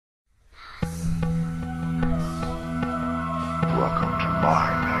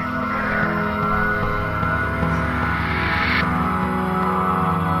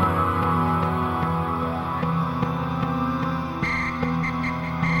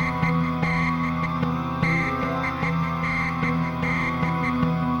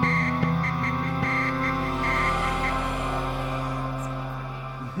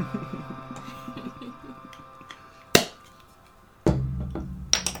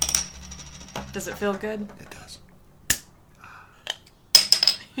Does it feel good? It does.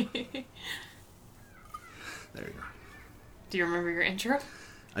 There you go. Do you remember your intro?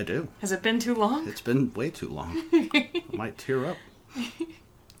 I do. Has it been too long? It's been way too long. I might tear up.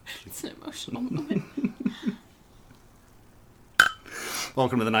 It's an emotional moment.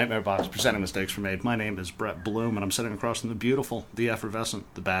 Welcome to the Nightmare Box, presenting Mistakes Were Made. My name is Brett Bloom, and I'm sitting across from the beautiful, the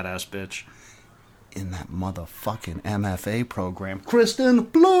effervescent, the badass bitch in that motherfucking MFA program, Kristen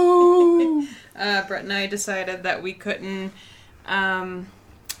Bloom! Brett and I decided that we couldn't,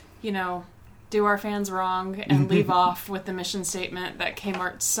 do our fans wrong and leave off with the mission statement that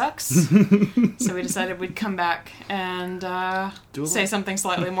Kmart sucks. So we decided we'd come back and say something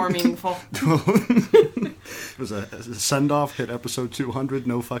slightly more meaningful. It was a send-off, hit episode 200,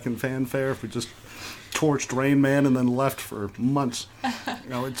 no fucking fanfare. We just torched Rain Man and then left for months.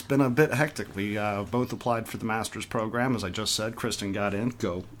 It's been a bit hectic. We both applied for the master's program, as I just said. Kristen got in.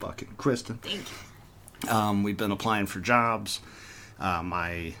 Go fucking Kristen. Thank you. We've been applying for jobs.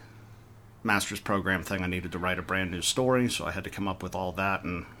 My master's program thing, I needed to write a brand new story, so I had to come up with all that,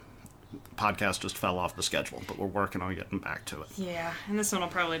 and the podcast just fell off the schedule, but we're working on getting back to it. Yeah, and this one will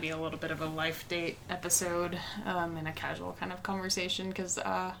probably be a little bit of a life date episode, and a casual kind of conversation, because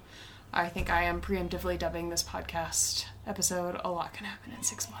I think I am preemptively dubbing this podcast episode A Lot Can Happen in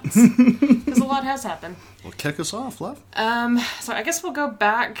 6 months. Because a lot has happened. Well, kick us off, love. So I guess we'll go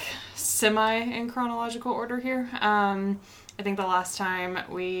back semi in chronological order here. I think the last time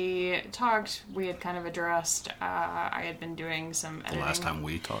we talked, we had kind of addressed, I had been doing some editing. The last time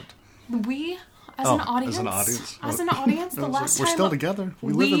we talked? We? As an audience? As an audience? As an audience, the last time... We're still together.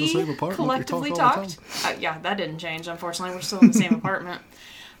 We live in the same apartment. Collectively we talk all talked. Yeah, that didn't change, unfortunately. We're still in the same apartment.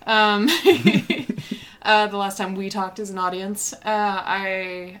 The last time we talked as an audience,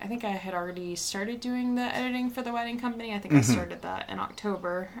 I think I had already started doing the editing for the wedding company. I think I started that in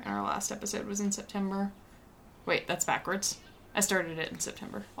October, and our last episode was in September. Wait, that's backwards. I started it in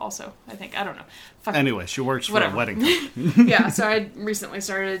September also, I think. I don't know. Anyway, she works for a wedding company. Yeah, so I recently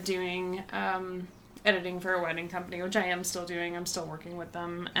started doing editing for a wedding company, which I am still doing. I'm still working with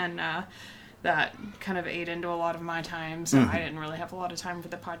them, and that kind of ate into a lot of my time, so I didn't really have a lot of time for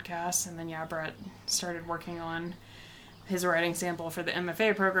the podcast. And then, Brett started working on his writing sample for the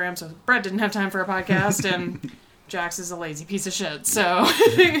MFA program, so Brett didn't have time for a podcast, and Jax is a lazy piece of shit, so...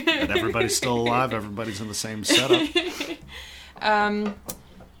 And everybody's still alive, everybody's in the same setup.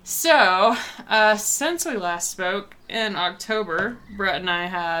 Since we last spoke in October, Brett and I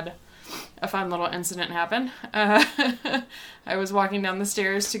had a fun little incident happen. I was walking down the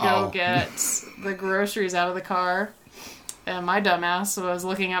stairs to go get the groceries out of the car, and my dumbass was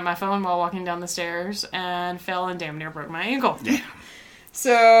looking at my phone while walking down the stairs and fell and damn near broke my ankle. Yeah.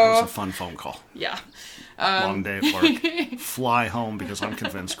 So... It was a fun phone call. Yeah. Long day at work. Fly home because I'm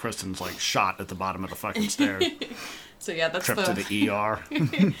convinced Kristen's shot at the bottom of the fucking stairs. So that's trip to the ER.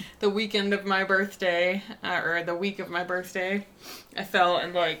 The weekend of my birthday, or the week of my birthday, I fell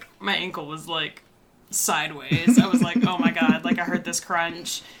and my ankle was sideways. I was like, oh my god, I heard this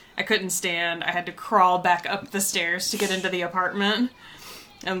crunch. I couldn't stand. I had to crawl back up the stairs to get into the apartment.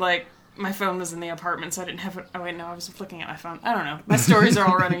 And my phone was in the apartment, so I didn't have it. Oh wait, no, I was looking at my phone. I don't know. My stories are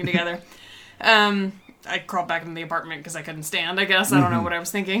all running together. I crawled back into the apartment because I couldn't stand, I guess. I don't know what I was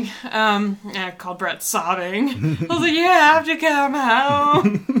thinking. I called Brett sobbing. I was like, you have to come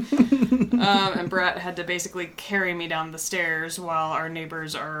home. And Brett had to basically carry me down the stairs while our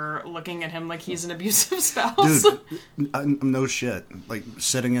neighbors are looking at him like he's an abusive spouse. Dude, no shit.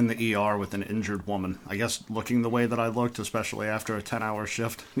 Sitting in the ER with an injured woman. I guess looking the way that I looked, especially after a 10-hour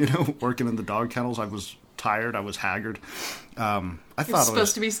shift, working in the dog kennels, I was tired, I was haggard. I thought it was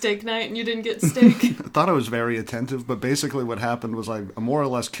supposed to be steak night and you didn't get steak. I thought I was very attentive, but basically what happened was I more or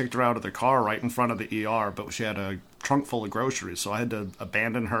less kicked her out of the car right in front of the ER, but she had a trunk full of groceries, so I had to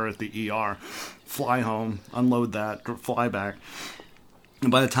abandon her at the ER, fly home, unload that, fly back. And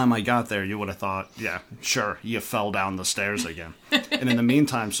by the time I got there, you would have thought, yeah, sure, you fell down the stairs again. And in the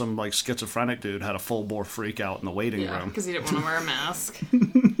meantime, some schizophrenic dude had a full-bore freak out in the waiting room. Because he didn't want to wear a mask.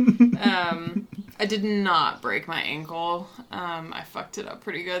 I did not break my ankle. I fucked it up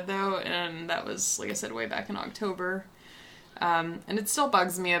pretty good, though, and that was, like I said, way back in October. And it still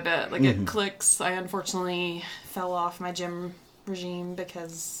bugs me a bit. It clicks. I unfortunately fell off my gym regime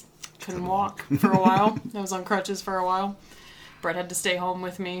because I couldn't walk for a while. I was on crutches for a while. Brett had to stay home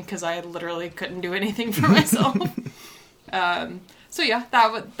with me because I literally couldn't do anything for myself. So yeah,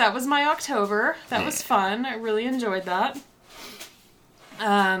 that was my October. That was fun. I really enjoyed that.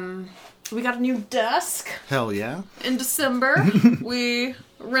 We got a new desk Hell yeah. in December. We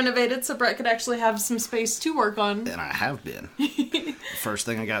renovated so Brett could actually have some space to work on. And I have been. The first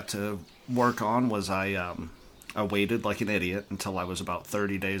thing I got to work on was I waited like an idiot until I was about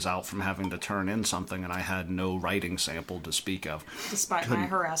 30 days out from having to turn in something, and I had no writing sample to speak of. Despite my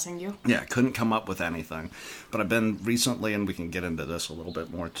harassing you. Yeah, couldn't come up with anything. But I've been recently, and we can get into this a little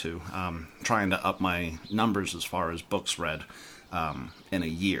bit more too, trying to up my numbers as far as books read in a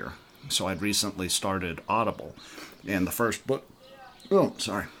year. So I'd recently started Audible, and the first book... Oh,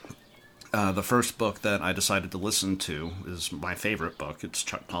 sorry. The first book that I decided to listen to is my favorite book. It's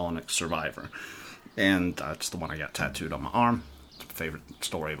Chuck Palahniuk's Survivor. And that's the one I got tattooed on my arm. It's my favorite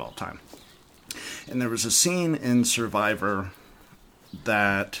story of all time. And there was a scene in Survivor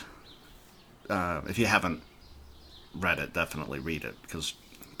that, if you haven't read it, definitely read it, because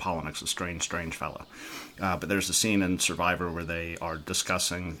Palahniuk's a strange fellow. But there's a scene in Survivor where they are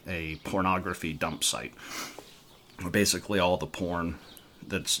discussing a pornography dump site. Basically all the porn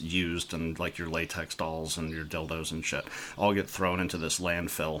that's used, and like your latex dolls and your dildos and shit, all get thrown into this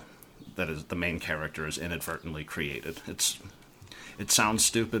landfill that is the main character is inadvertently created. It sounds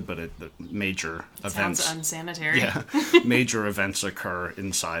stupid, but major events... Sounds unsanitary. Yeah, major events occur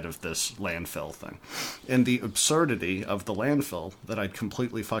inside of this landfill thing. And the absurdity of the landfill that I'd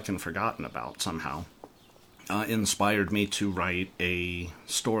completely fucking forgotten about somehow inspired me to write a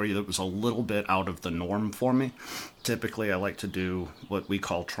story that was a little bit out of the norm for me. Typically, I like to do what we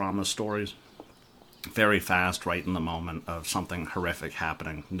call trauma stories. Very fast, right in the moment of something horrific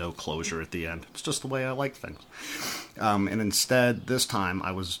happening, no closure at the end. It's just the way I like things. And instead, this time,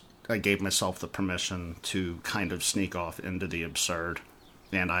 I gave myself the permission to kind of sneak off into the absurd,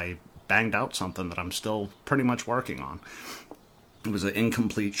 and I banged out something that I'm still pretty much working on. It was an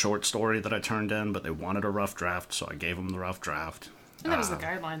incomplete short story that I turned in, but they wanted a rough draft, so I gave them the rough draft. And that was the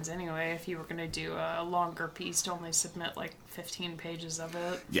guidelines anyway. If you were going to do a longer piece, to only submit like 15 pages of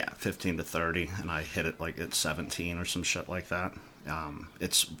it. Yeah, 15 to 30, and I hit it like at 17 or some shit like that.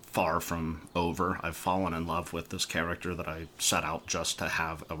 It's far from over. I've fallen in love with this character that I set out just to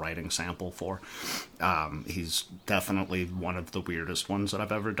have a writing sample for. He's definitely one of the weirdest ones that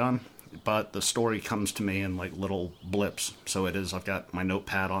I've ever done. But the story comes to me in like little blips. So I've got my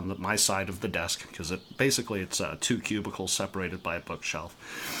notepad on my side of the desk, because it's 2 cubicles separated by a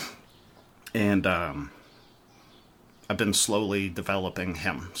bookshelf. And I've been slowly developing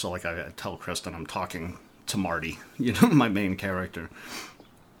him. So like I tell Kristen I'm talking to Marty, my main character.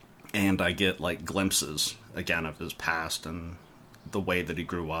 And I get like glimpses again of his past and the way that he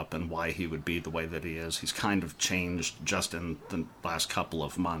grew up and why he would be the way that he is. He's kind of changed just in the last couple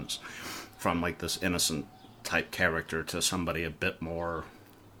of months from like this innocent type character to somebody a bit more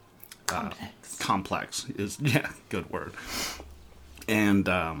complex is good word. And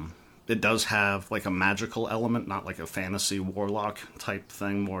it does have like a magical element, not like a fantasy warlock type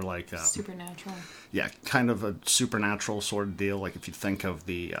thing, more like supernatural. Yeah, kind of a supernatural sort of deal. Like if you think of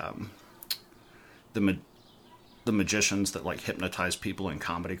the magicians that like hypnotize people in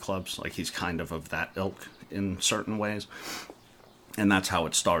comedy clubs, like he's kind of that ilk in certain ways. And that's how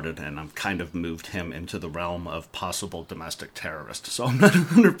it started, and I've kind of moved him into the realm of possible domestic terrorist. So I'm not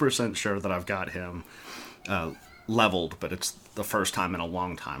 100% sure that I've got him leveled, but it's the first time in a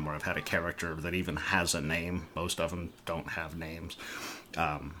long time where I've had a character that even has a name. Most of them don't have names.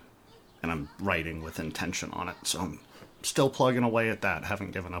 And I'm writing with intention on it, so I'm still plugging away at that.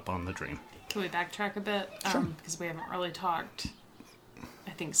 Haven't given up on the dream. Can we backtrack a bit? Sure. Because we haven't really talked,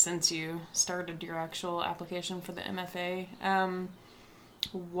 I think, since you started your actual application for the MFA.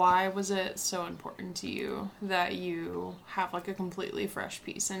 Why was it so important to you that you have like a completely fresh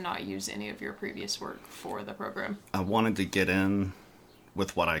piece and not use any of your previous work for the program? I wanted to get in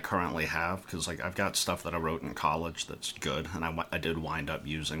with what I currently have, because like I've got stuff that I wrote in college that's good, and I did wind up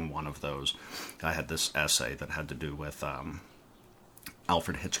using one of those. I had this essay that had to do with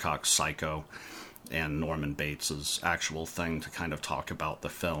Alfred Hitchcock's Psycho and Norman Bates's actual thing to kind of talk about the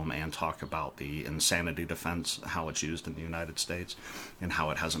film and talk about the insanity defense, how it's used in the United States, and how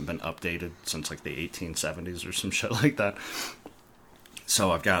it hasn't been updated since like the 1870s or some shit like that.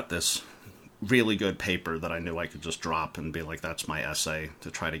 So I've got this really good paper that I knew I could just drop and be like, that's my essay to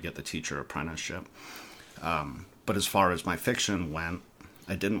try to get the teacher apprenticeship. But as far as my fiction went,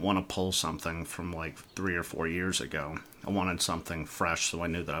 I didn't want to pull something from like 3 or 4 years ago. I wanted something fresh, so I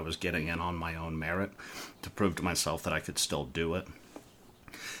knew that I was getting in on my own merit to prove to myself that I could still do it.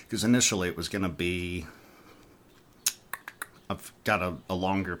 Because initially it was going to be... I've got a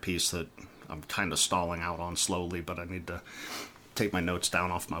longer piece that I'm kind of stalling out on slowly, but I need to take my notes down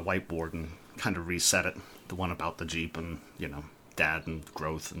off my whiteboard and kind of reset it. The one about the Jeep and, dad and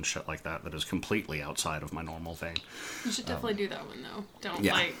growth and shit like that is completely outside of my normal vein. You should definitely do that one, though. Don't,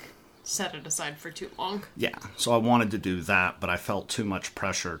 yeah. Set it aside for too long. Yeah, so I wanted to do that, but I felt too much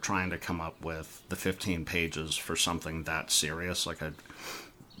pressure trying to come up with the 15 pages for something that serious.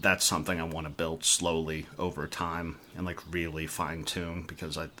 That's something I want to build slowly over time and, really fine-tune,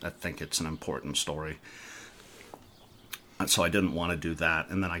 because I think it's an important story. And so I didn't want to do that,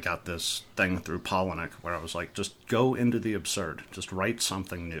 and then I got this thing through Polinick where I was like, just go into the absurd. Just write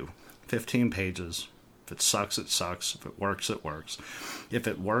something new. 15 pages. If it sucks, it sucks. If it works, it works. If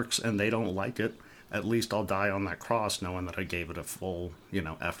it works and they don't like it, at least I'll die on that cross knowing that I gave it a full,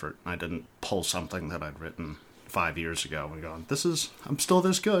 effort. I didn't pull something that I'd written 5 years ago and go, I'm still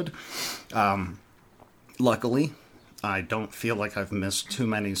this good. Luckily, I don't feel like I've missed too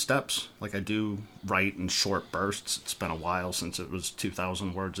many steps. I do write in short bursts. It's been a while since it was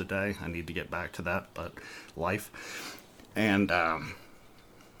 2,000 words a day. I need to get back to that, but life. And,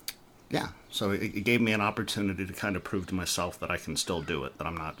 yeah, so it gave me an opportunity to kind of prove to myself that I can still do it, that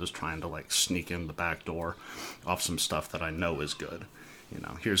I'm not just trying to, sneak in the back door off some stuff that I know is good.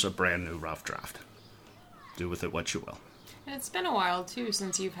 Here's a brand new rough draft. Do with it what you will. And it's been a while, too,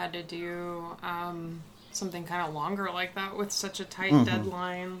 since you've had to do something kind of longer like that with such a tight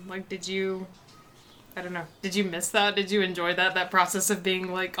deadline. Did you miss that? Did you enjoy that process of being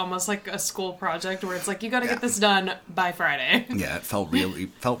almost like a school project where it's you got to get this done by Friday? Yeah, it felt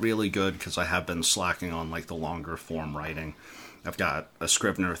really good, because I have been slacking on the longer form writing. I've got a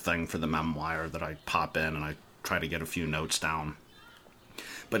Scrivener thing for the memoir that I pop in and I try to get a few notes down.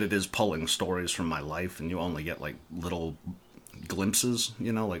 But it is pulling stories from my life, and you only get little glimpses,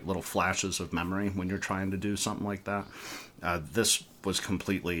 little flashes of memory when you're trying to do something like that. This was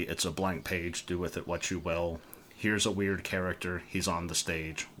completely, it's a blank page, do with it what you will. Here's a weird character, he's on the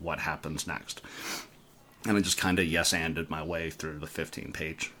stage, what happens next? And I just kind of yes-anded my way through the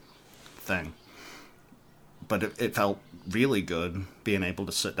 15-page thing. But it felt really good being able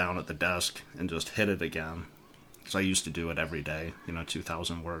to sit down at the desk and just hit it again. Because I used to do it every day,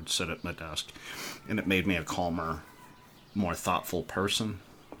 2,000 words, sit at my desk. And it made me a calmer, more thoughtful person.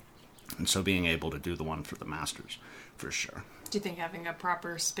 And so being able to do the one for the Masters, for sure. Do you think having a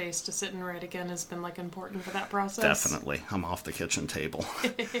proper space to sit and write again has been important for that process? Definitely. I'm off the kitchen table.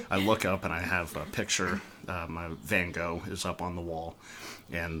 I look up and I have a picture. My Van Gogh is up on the wall,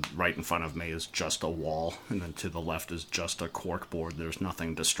 and right in front of me is just a wall, and then to the left is just a corkboard. There's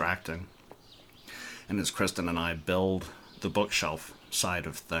nothing distracting. And as Kristen and I build the bookshelf side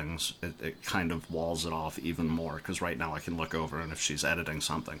of things, it kind of walls it off even more, because right now I can look over, and if she's editing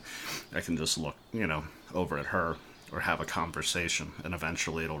something, I can just look, over at her or have a conversation, and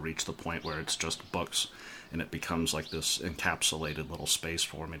eventually it'll reach the point where it's just books, and it becomes this encapsulated little space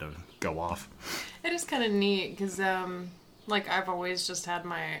for me to go off. It is kind of neat, because I've always just had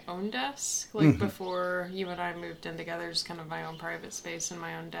my own desk, before you and I moved in together, just kind of my own private space and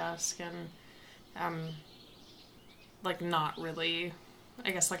my own desk, and not really,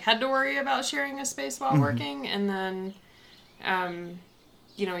 I guess, had to worry about sharing a space while working. And then,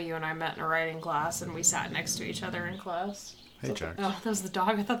 you and I met in a writing class, and we sat next to each other in class. Hey, Jack. Oh, that was the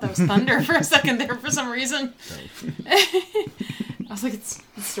dog. I thought that was thunder for a second there for some reason. I was like, it's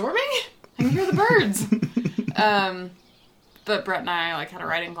storming? I can hear the birds. But Brett and I, had a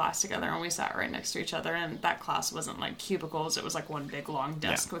writing class together, and we sat right next to each other, and that class wasn't, cubicles. It was, one big, long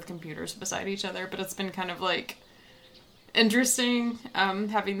desk with computers beside each other. But it's been kind of, interesting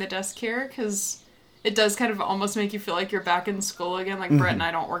having the desk here, because it does kind of almost make you feel like you're back in school again. Brett and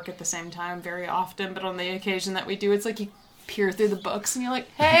I don't work at the same time very often, but on the occasion that we do, it's you peer through the books, and you're like,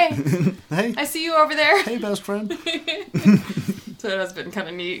 hey, hey, I see you over there. Hey, best friend. So it has been kind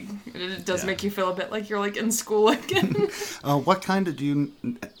of neat. It does make you feel a bit like you're in school again. What kind do you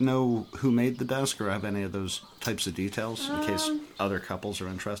know who made the desk, or have any of those types of details in case other couples are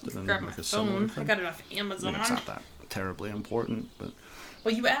interested in grab my a similar phone. thing? I got it off Amazon. It's not that terribly important, but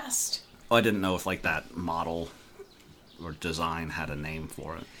well, you asked. I didn't know if that model or design had a name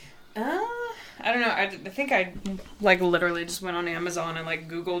for it. I don't know. I think I literally just went on Amazon and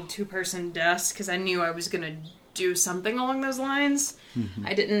Googled 2-person desk, because I knew I was gonna do something along those lines.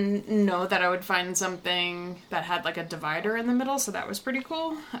 I didn't know that I would find something that had a divider in the middle, so that was pretty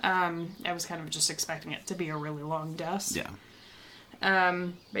cool. I was kind of just expecting it to be a really long desk. Yeah.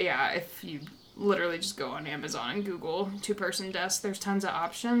 But yeah, if you literally just go on Amazon and Google 2-person desk, there's tons of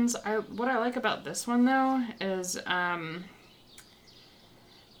options. What I like about this one, though, is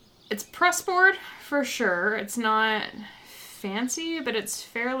it's pressboard for sure. It's not fancy, but it's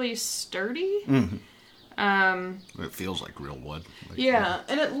fairly sturdy. It feels like real wood. Yeah,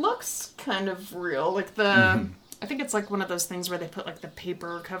 and it looks kind of real. The I think it's like one of those things where they put like the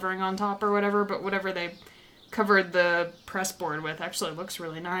paper covering on top or whatever, but whatever they covered the press board with actually looks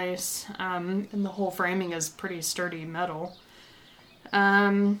really nice. And the whole framing is pretty sturdy metal.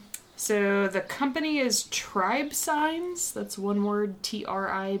 So the company is Tribe Signs. That's one word,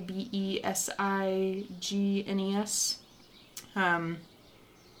 TRIBESIGNES.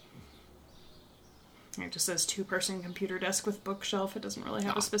 It just says 2-person computer desk with bookshelf. It doesn't really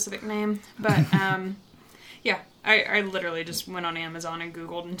have a specific name. But, yeah, I literally just went on Amazon and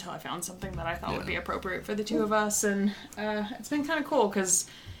Googled until I found something that I thought would be appropriate for the two of us. And it's been kind of cool because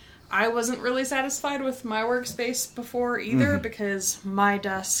I wasn't really satisfied with my workspace before either because my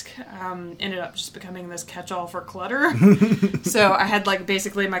desk ended up just becoming this catch-all for clutter. So I had like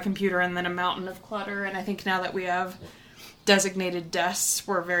basically my computer and then a mountain of clutter. And I think now that we have designated desks,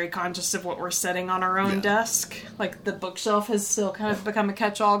 we're very conscious of what we're setting on our own desk. Like the bookshelf has still kind of become a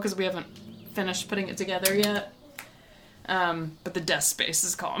catch-all because we haven't finished putting it together yet. But the desk space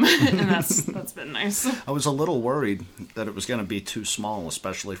is calm, and that's been nice. I was a little worried that it was going to be too small,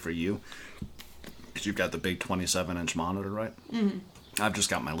 especially for you, because you've got the big 27-inch monitor, right? Mm-hmm. I've just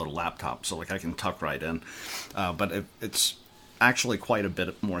got my little laptop, so like I can tuck right in. But it's actually quite a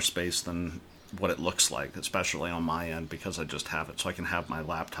bit more space than what it looks like, especially on my end, because I just have it. So I can have my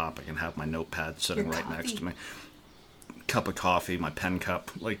laptop, I can have my notepad sitting right next to me. Cup of coffee, my pen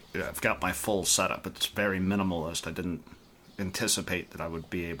cup. Like, I've got my full setup. It's very minimalist. I didn't anticipate that I would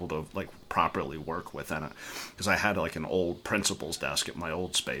be able to, like, properly work within it. Because I had, like, an old principal's desk at my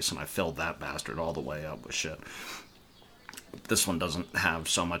old space, and I filled that bastard all the way up with shit. This one doesn't have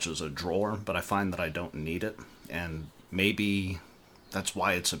so much as a drawer, but I find that I don't need it. And maybe that's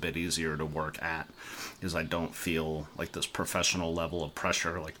why it's a bit easier to work at, is I don't feel like this professional level of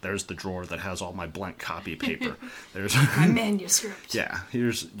pressure. Like, there's the drawer that has all my blank copy paper. There's my manuscript. Yeah,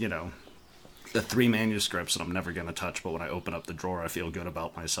 here's, the 3 manuscripts that I'm never going to touch, but when I open up the drawer, I feel good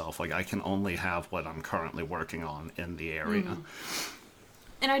about myself. Like, I can only have what I'm currently working on in the area. Mm.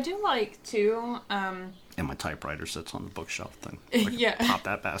 And I do like, too... And my typewriter sits on the bookshelf thing. Yeah. Pop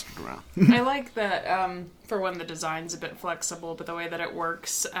that bastard around. I like that, for one, the design's a bit flexible, but the way that it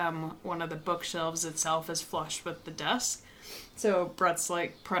works, one of the bookshelves itself is flush with the desk. So Brett's,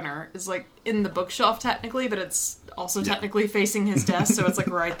 like, printer is, like, in the bookshelf technically, but it's also technically facing his desk, so it's, like,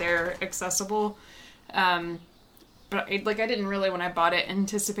 right there, accessible. But, I didn't really, when I bought it,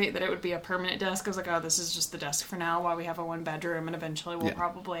 anticipate that it would be a permanent desk. I was like, oh, this is just the desk for now while we have a 1-bedroom, and eventually we'll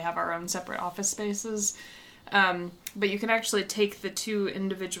probably have our own separate office spaces. But you can actually take the 2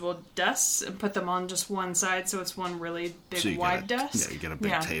 individual desks and put them on just one side, so it's one really big, wide desk. Yeah, you get a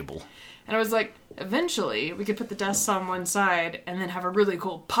big table. And I was like, eventually, we could put the desks on one side and then have a really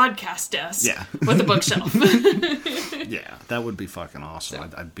cool podcast desk with a bookshelf. Yeah, that would be fucking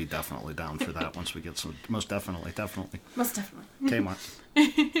awesome. So. I'd be definitely down for that once we get some... Most definitely. Most definitely. Kmart.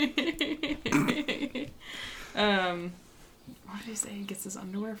 What did he say? He gets his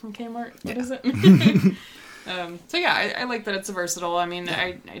underwear from Kmart? What is it? So yeah, I like that it's versatile. I mean,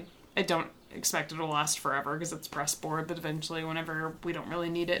 I don't expect it to last forever because it's press board, but eventually whenever we don't really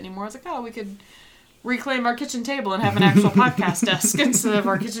need it anymore, it's like, oh, we could reclaim our kitchen table and have an actual podcast desk instead of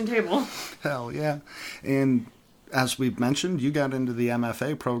our kitchen table. Hell yeah. And as we've mentioned, you got into the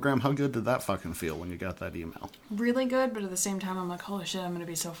MFA program. How good did that fucking feel when you got that email? Really good, but at the same time I'm like, holy shit, I'm going to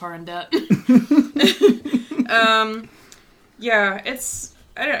be so far in debt. Yeah, it's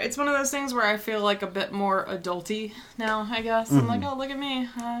one of those things where I feel like a bit more adulty now, I guess. Mm-hmm. I'm like, oh, look at me.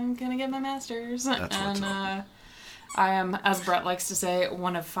 I'm going to get my master's. That's what's up. I am, as Brett likes to say,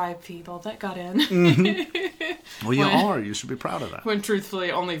 one of 5 people that got in. Mm-hmm. Well, you are. You should be proud of that. When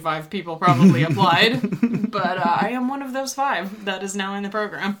truthfully, only 5 people probably applied. But I am one of those 5 that is now in the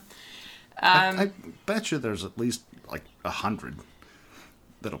program. I bet you there's at least like 100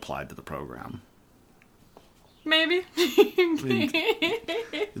 that applied to the program. Maybe.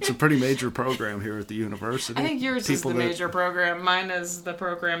 It's a pretty major program here at the university. I think yours is the major program. Mine is the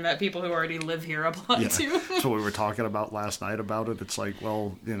program that people who already live here apply to. That's what we were talking about last night about it. It's like,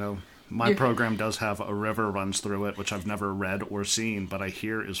 well, my program does have a river runs through it, which I've never read or seen, but I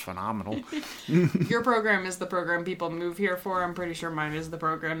hear is phenomenal. Your program is the program people move here for. I'm pretty sure mine is the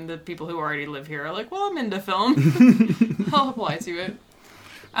program that people who already live here are like, well, I'm into film. I'll apply to it.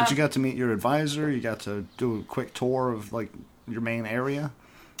 But you got to meet your advisor. You got to do a quick tour of, like, your main area.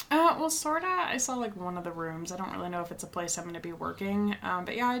 Well, sorta. I saw, like, one of the rooms. I don't really know if it's a place I'm going to be working.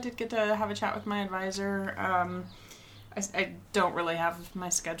 But yeah, I did get to have a chat with my advisor. I don't really have my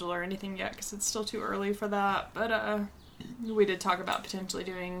schedule or anything yet because it's still too early for that. But we did talk about potentially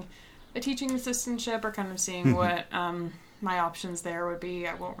doing a teaching assistantship or kind of seeing what my options there would be.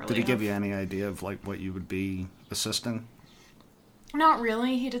 I won't really. Did he give you any idea of like what you would be assisting? Not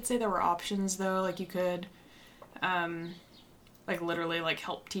really. He did say there were options though, like you could like literally like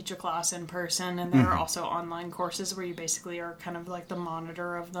help teach a class in person, and there are also online courses where you basically are kind of like the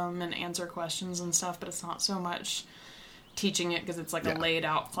monitor of them and answer questions and stuff, but it's not so much teaching it because it's like a laid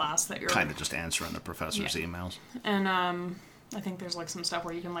out class that you're kind of just answering the professor's emails. And I think there's like some stuff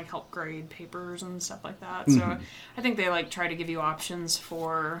where you can like help grade papers and stuff like that. So I think they like try to give you options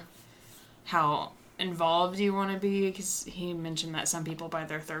for how involved you want to be, because he mentioned that some people by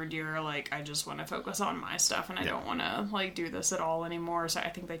their third year are like, I just want to focus on my stuff and I don't want to like do this at all anymore. So I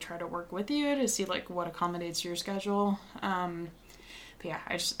think they try to work with you to see like what accommodates your schedule. But yeah,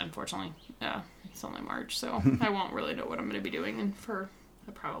 I just unfortunately it's only March, so I won't really know what I'm going to be doing for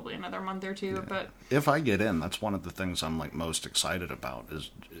probably another month or two. But if I get in, that's one of the things I'm like most excited about,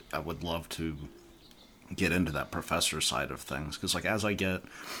 is I would love to get into that professor side of things, because like as I get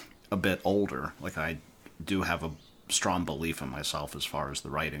a bit older, like I do have a strong belief in myself as far as the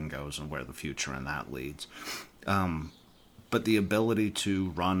writing goes and where the future in that leads. But the ability to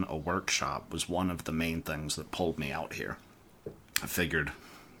run a workshop was one of the main things that pulled me out here. I figured,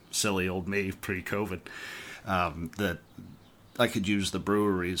 silly old me pre-COVID, that I could use the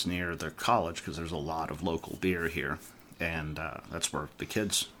breweries near the college because there's a lot of local beer here, and that's where the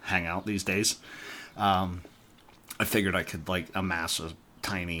kids hang out these days. I figured I could like amass a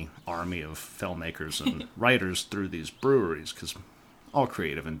tiny army of filmmakers and writers through these breweries, because all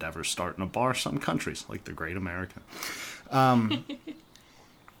creative endeavors start in a bar, some countries, like the Great America.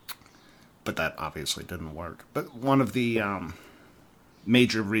 But that obviously didn't work. But one of the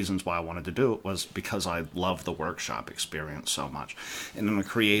major reasons why I wanted to do it was because I love the workshop experience so much. And in the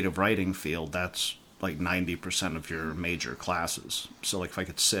creative writing field, that's like 90% of your major classes. So like if I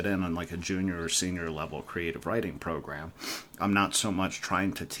could sit in on like a junior or senior level creative writing program, I'm not so much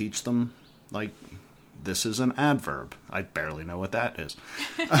trying to teach them like this is an adverb. I barely know what that is.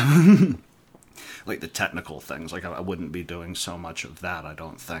 Like the technical things, like I wouldn't be doing so much of that, I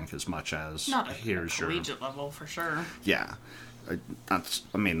don't think, as much as not at here's a collegiate level for sure. Yeah.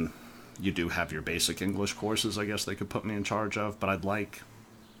 I mean, you do have your basic English courses, I guess they could put me in charge of, but I'd like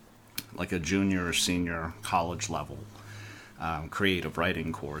a junior or senior college level creative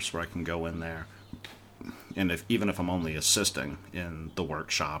writing course where I can go in there, and even if I'm only assisting in the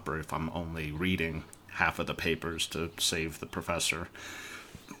workshop, or if I'm only reading half of the papers to save the professor,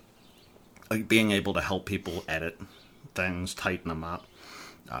 like being able to help people edit things, tighten them up,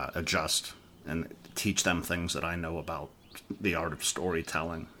 adjust, and teach them things that I know about the art of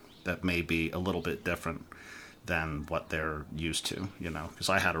storytelling that may be a little bit different than what they're used to, you know, because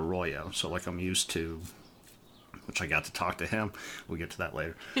I had Arroyo, so like I'm used to, which I got to talk to him, we'll get to that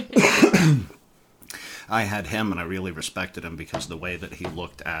later. I had him and I really respected him because the way that he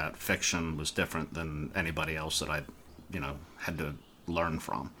looked at fiction was different than anybody else that I, you know, had to learn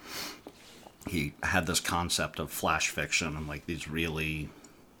from. He had this concept of flash fiction and like these really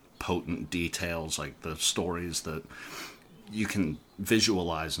potent details, like the stories that you can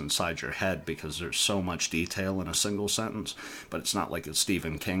visualize inside your head because there's so much detail in a single sentence, but it's not like a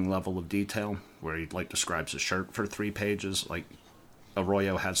Stephen King level of detail where he like describes a shirt for 3 pages. Like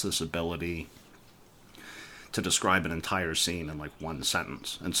Arroyo has this ability to describe an entire scene in like 1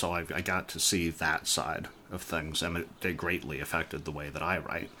 sentence, and so I got to see that side of things, and it greatly affected the way that I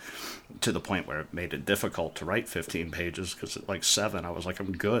write, to the point where it made it difficult to write 15 pages because at like 7 I was like,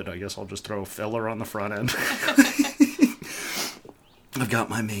 I'm good, I guess I'll just throw a filler on the front end. I've got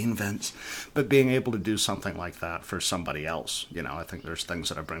my main vents. But being able to do something like that for somebody else, you know, I think there's things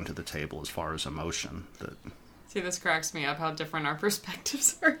that I bring to the table as far as emotion that... See, this cracks me up how different our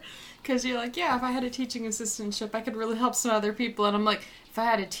perspectives are. Because you're like, yeah, if I had a teaching assistantship, I could really help some other people. And I'm like, if I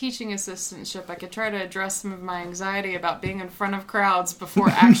had a teaching assistantship, I could try to address some of my anxiety about being in front of crowds before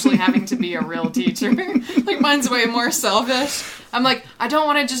actually having to be a real teacher. Like, mine's way more selfish. I'm like, I don't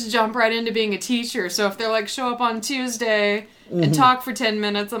want to just jump right into being a teacher. So if they're like, show up on Tuesday and talk for 10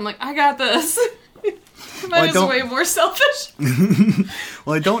 minutes, I'm like, I got this. Mine is way more selfish.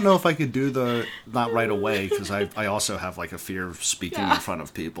 Well, I don't know if I could do the not right away because I also have like a fear of speaking in front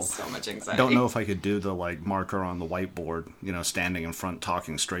of people. So much anxiety. I don't know if I could do the like marker on the whiteboard, you know, standing in front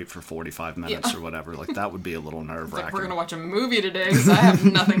talking straight for 45 minutes or whatever. Like that would be a little nerve-wracking. Like, we're going to watch a movie today because I have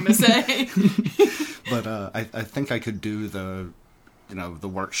nothing to say. But I think I could do the, you know, the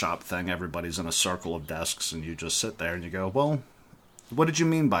workshop thing. Everybody's in a circle of desks and you just sit there and you go, well, what did you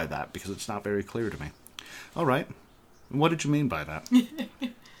mean by that? Because it's not very clear to me. All right. What did you mean by that?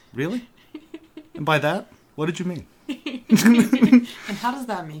 Really? And by that, what did you mean? And how does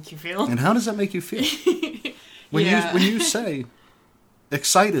that make you feel? And how does that make you feel? When you say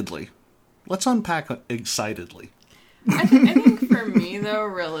excitedly, let's unpack excitedly. I think for me, though,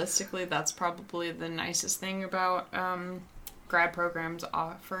 realistically, that's probably the nicest thing about grad programs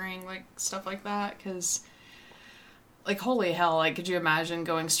offering, like, stuff like that, because, like, holy hell, like, could you imagine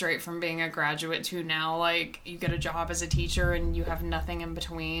going straight from being a graduate to now, like, you get a job as a teacher and you have nothing in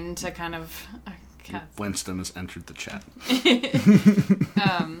between to kind of... Winston has entered the chat.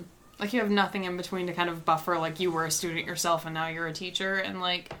 Like, you have nothing in between to kind of buffer, like, you were a student yourself and now you're a teacher, and,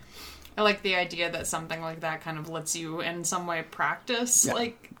 like... I like the idea that something like that kind of lets you in some way practice,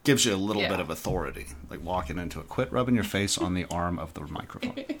 like... Gives you a little bit of authority. Like walking into it. Quit rubbing your face on the arm of the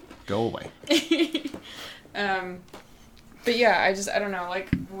microphone. Go away. But yeah, I don't know, like,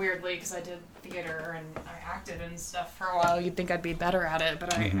 weirdly, because I did theater and I acted and stuff for a while, you'd think I'd be better at it,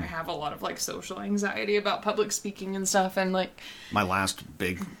 but I have a lot of, like, social anxiety about public speaking and stuff, and, like... My last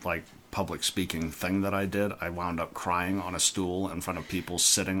big, like... public speaking thing that I did, I wound up crying on a stool in front of people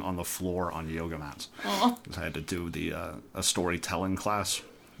sitting on the floor on yoga mats. I had to do a storytelling class,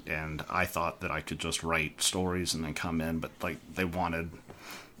 and I thought that I could just write stories and then come in, but like they wanted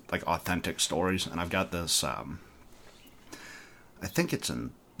like authentic stories, and I've got this. I think it's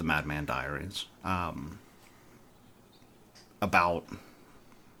in the Madman Diaries. About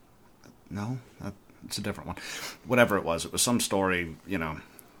it's a different one. Whatever it was some story,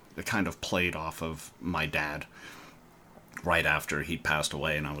 it kind of played off of my dad right after he passed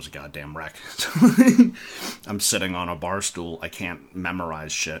away, and I was a goddamn wreck. I'm sitting on a bar stool. I can't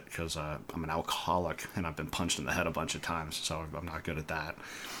memorize shit because I'm an alcoholic, and I've been punched in the head a bunch of times, so I'm not good at that.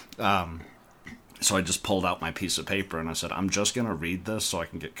 So I just pulled out my piece of paper, and I said, I'm just going to read this so I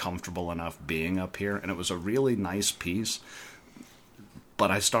can get comfortable enough being up here. And it was a really nice piece,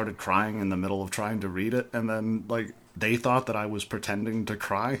 but I started crying in the middle of trying to read it, and then, like, they thought that I was pretending to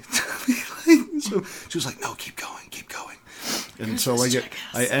cry. So she was like, no, keep going. And so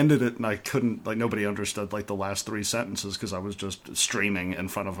I ended it, and I couldn't, like, nobody understood, like, the last 3 sentences because I was just streaming in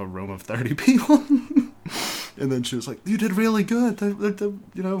front of a room of 30 people. And then she was like, you did really good.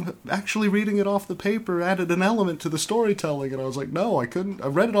 Actually reading it off the paper added an element to the storytelling. And I was like, no, I couldn't. I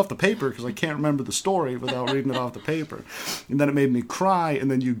read it off the paper because I can't remember the story without reading it off the paper. And then it made me cry, and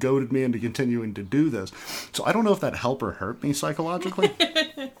then you goaded me into continuing to do this. So I don't know if that helped or hurt me psychologically.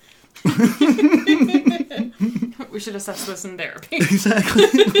 We should assess this in therapy. Exactly.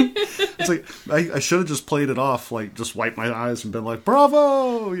 It's like, I should have just played it off, like, just wiped my eyes and been like,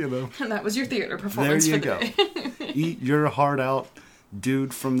 bravo, And that was your theater performance. There you go. Eat your heart out,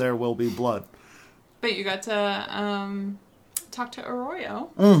 dude, from There Will Be Blood. But you got to talk to Arroyo.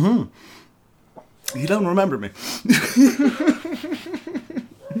 Mm-hmm. He doesn't remember me.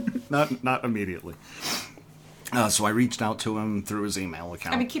 Not immediately. So I reached out to him through his email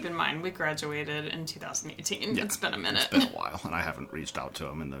account. I mean, keep in mind, we graduated in 2018. Yeah, it's been a minute. It's been a while, and I haven't reached out to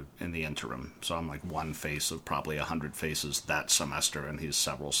him in the interim. So I'm like one face of probably 100 faces that semester, and he's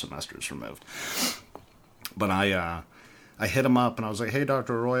several semesters removed. But I hit him up, and I was like, hey,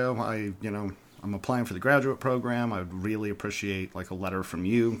 Dr. Arroyo, I'm applying for the graduate program. I'd really appreciate, like, a letter from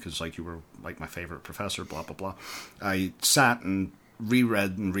you, because, like, you were, like, my favorite professor, blah, blah, blah. I sat and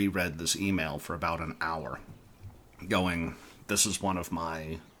reread this email for about an hour, going, this is one of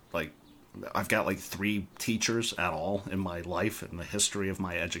my, like, I've got, like, 3 teachers at all in my life, in the history of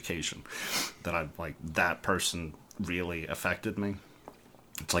my education, that I've, like, that person really affected me.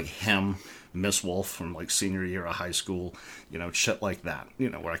 It's like him, Miss Wolf from, like, senior year of high school, shit like that,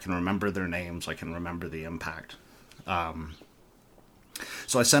 where I can remember their names, I can remember the impact.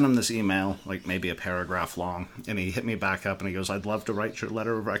 So I sent him this email, like maybe a paragraph long, and he hit me back up and he goes, I'd love to write your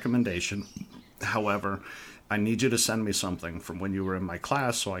letter of recommendation. However, I need you to send me something from when you were in my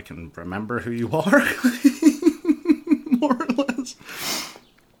class so I can remember who you are, more or less.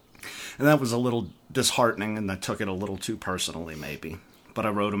 And that was a little disheartening, and I took it a little too personally, maybe. But I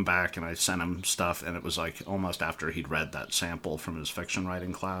wrote him back, and I sent him stuff, and it was like almost after he'd read that sample from his fiction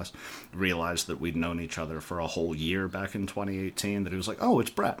writing class, realized that we'd known each other for a whole year back in 2018, that he was like, oh, it's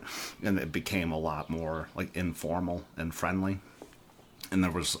Brett. And it became a lot more, like, informal and friendly. And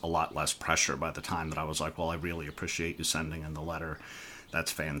there was a lot less pressure by the time that I was like, well, I really appreciate you sending in the letter.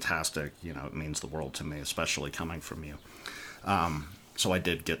 That's fantastic. It means the world to me, especially coming from you. So I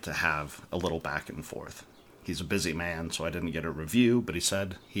did get to have a little back and forth. He's a busy man, so I didn't get a review, but he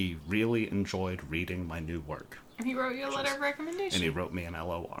said he really enjoyed reading my new work. And he wrote you a letter of recommendation. And he wrote me an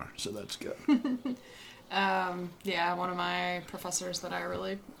LOR, so that's good. Yeah, one of my professors that I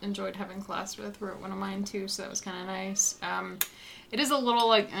really enjoyed having class with wrote one of mine too, so that was kind of nice. It is a little,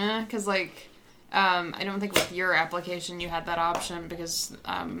 like, because, like, I don't think with your application you had that option because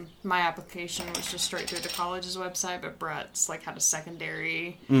my application was just straight through the college's website, but Brett's like had a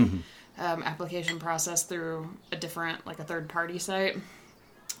secondary application process through a different, like a third-party site.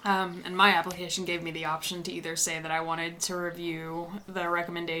 And my application gave me the option to either say that I wanted to review the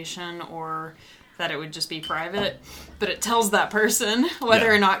recommendation or that it would just be private, but it tells that person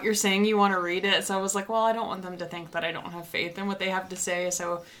whether or not you're saying you want to read it. So I was like, well, I don't want them to think that I don't have faith in what they have to say,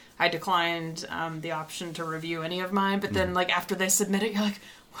 so I declined the option to review any of mine. But then, like, after they submit it, you're like,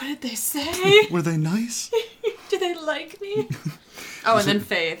 what did they say? Were they nice? Do they like me? Oh, and then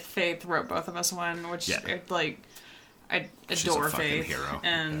Faith wrote both of us one, which, like, I adore Faith. Hero.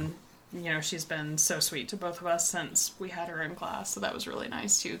 And, you know, she's been so sweet to both of us since we had her in class. So that was really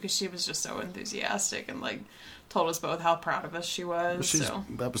nice, too, because she was just so enthusiastic and, like, told us both how proud of us she was.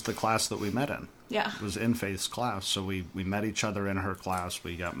 That was the class that we met in. Yeah. It was in Faith's class. So we met each other in her class.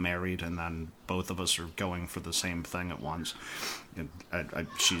 We got married, and then both of us are going for the same thing at once. And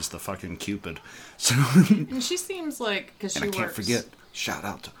she's the fucking Cupid. So and she seems like, because she works... I can't forget, shout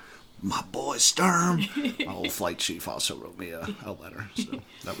out to my boy Sturm. My old flight chief also wrote me a letter. So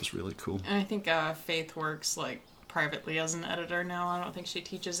that was really cool. And I think Faith works, like, privately as an editor now. I don't think she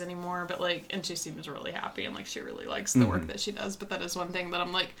teaches anymore, but, like, and she seems really happy and, like, she really likes the work that she does. But that is one thing that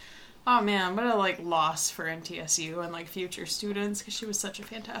I'm like, oh man, what a, like, loss for NTSU and, like, future students, because she was such a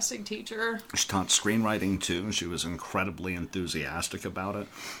fantastic teacher. She taught screenwriting too, and she was incredibly enthusiastic about it.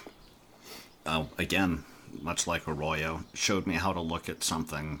 Again, much like Arroyo, showed me how to look at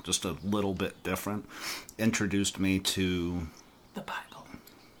something just a little bit different. Introduced me to the Bible.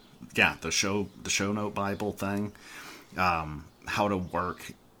 Yeah, the show note Bible thing. How to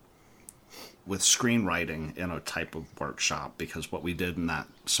work with screenwriting in a type of workshop, because what we did in that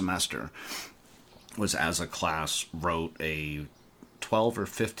semester was, as a class, wrote a 12 or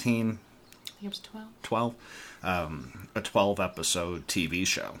 15... I think it was 12. 12? A 12-episode TV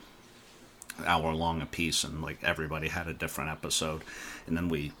show. Hour long a piece, and, like, everybody had a different episode. And then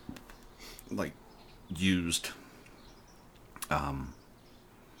we, like, used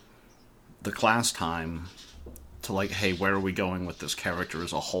the class time to, like, hey, where are we going with this character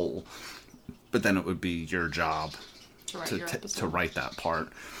as a whole? But then it would be your job to write that part,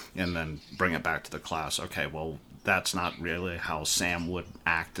 and then bring it back to the class. Okay, well, that's not really how Sam would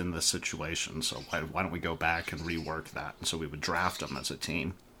act in this situation, so why don't we go back and rework that? And so we would draft them as a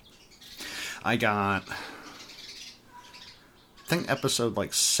team. I got, I think, episode,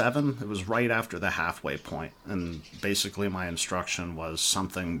 like, 7. It was right after the halfway point, and basically my instruction was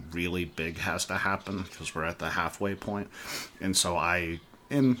something really big has to happen, because we're at the halfway point. And so I,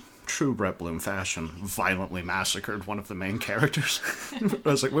 in true Brett Bloom fashion, violently massacred one of the main characters. I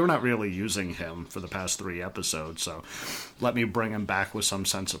was like, we're not really using him for the past 3 episodes, so let me bring him back with some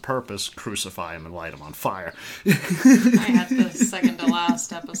sense of purpose, crucify him, and light him on fire. I had the second to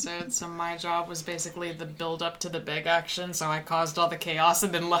last episode, so my job was basically the build up to the big action, so I caused all the chaos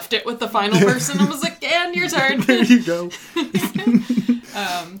and then left it with the final person and was like, and your turn. There you go.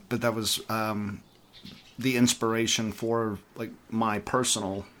 But that was the inspiration for, like, my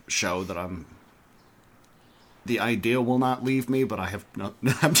personal show that the idea will not leave me, but I have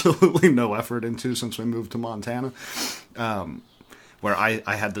absolutely no effort into since we moved to Montana, where I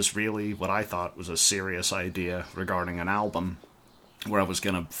had this really, what I thought was a serious idea regarding an album, where I was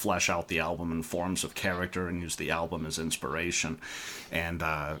going to flesh out the album in forms of character and use the album as inspiration. And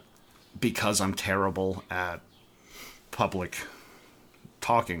because I'm terrible at public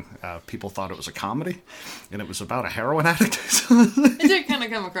talking, people thought it was a comedy, and it was about a heroin addict. It did kind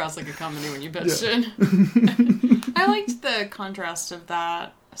of come across like a comedy when you pitched it. I liked the contrast of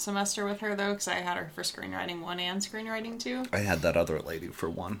that semester with her, though, because I had her for screenwriting 1 and screenwriting 2. I had that other lady for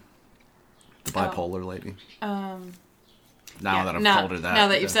 1. The bipolar lady. Now that I've told her that. Now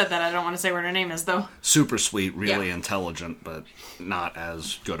that you've said that, I don't want to say what her name is, though. Super sweet, really intelligent, but not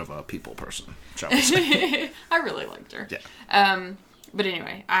as good of a people person, shall we say. I really liked her. Yeah. But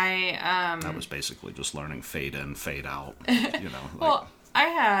anyway, I was basically just learning fade in, fade out, you know. Well, I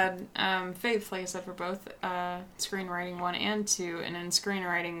had Faith, like I said, for both screenwriting 1 and 2, and in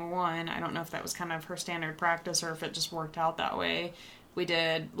screenwriting 1, I don't know if that was kind of her standard practice or if it just worked out that way. We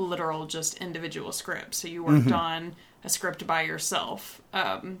did literal just individual scripts, so you worked on a script by yourself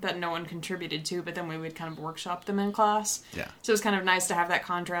that no one contributed to, but then we would kind of workshop them in class. Yeah. So it was kind of nice to have that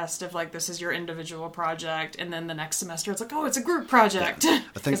contrast of, like, this is your individual project, and then the next semester it's like, oh, it's a group project.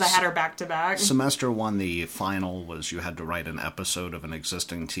 Because I had her back to back. Semester 1, the final was you had to write an episode of an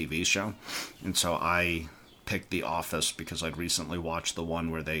existing TV show. And so I picked The Office because I'd recently watched the one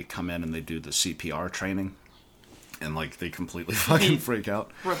where they come in and they do the CPR training. And, like, they completely fucking freak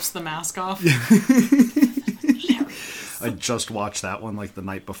out. Rips the mask off. I just watched that one, like, the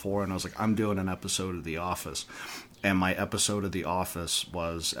night before, and I was like, I'm doing an episode of The Office. And my episode of The Office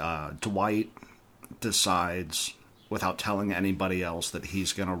was Dwight decides, without telling anybody else, that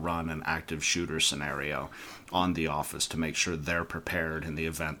he's going to run an active shooter scenario on The Office to make sure they're prepared in the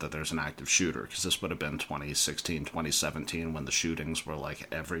event that there's an active shooter. Because this would have been 2016, 2017, when the shootings were, like,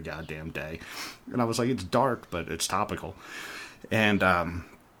 every goddamn day. And I was like, it's dark, but it's topical. And,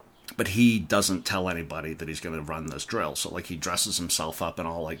 but he doesn't tell anybody that he's going to run this drill. So, like, he dresses himself up in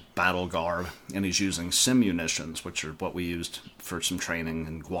all, like, battle garb, and he's using simunitions, which are what we used for some training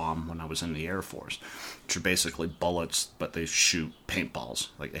in Guam when I was in the Air Force, which are basically bullets, but they shoot paintballs.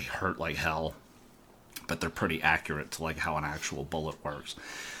 Like, they hurt like hell, but they're pretty accurate to, like, how an actual bullet works.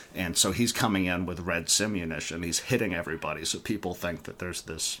 And so he's coming in with red simunition. He's hitting everybody, so people think that there's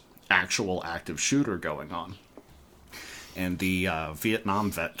this actual active shooter going on. And the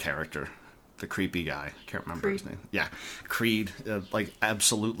Vietnam vet character, the creepy guy, I can't remember his name. Yeah, Creed, like,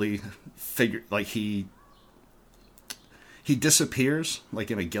 absolutely like, he disappears, like,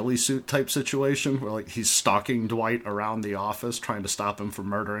 in a ghillie suit type situation, where, like, he's stalking Dwight around the office, trying to stop him from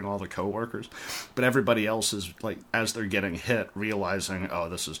murdering all the coworkers. But everybody else is, like, as they're getting hit, realizing, oh,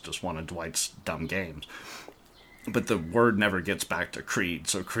 this is just one of Dwight's dumb games. But the word never gets back to Creed.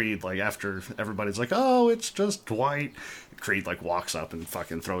 So Creed, like, after everybody's like, oh, it's just Dwight, Creed, like, walks up and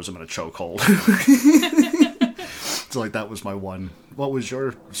fucking throws him in a chokehold. So, like, that was my one. What was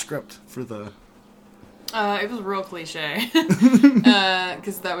your script for the... It was real cliche.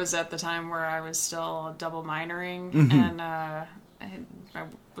 Because that was at the time where I was still double minoring. Mm-hmm. And I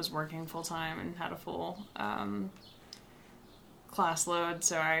was working full-time and had a full... class load,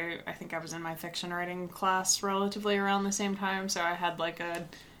 so I think I was in my fiction writing class relatively around the same time, so I had, like, a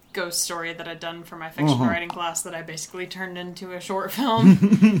ghost story that I'd done for my fiction writing class that I basically turned into a short film,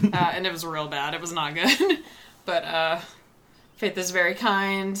 and it was real bad. It was not good. But Faith is very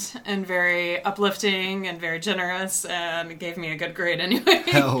kind and very uplifting and very generous, and it gave me a good grade anyway.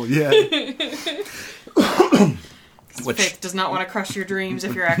 Hell yeah. Faith does not want to crush your dreams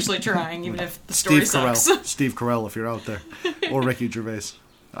if you're actually trying, even if the story sucks. Steve Carell, if you're out there. Or Ricky Gervais.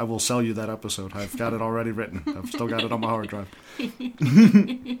 I will sell you that episode. I've got it already written. I've still got it on my hard drive.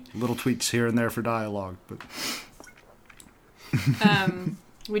 Little tweaks here and there for dialogue, but...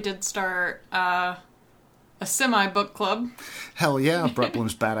 we did start a semi-book club. Hell yeah, Brett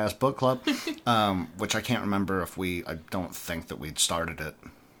Bloom's Badass Book Club. Which I can't remember if I don't think that we'd started it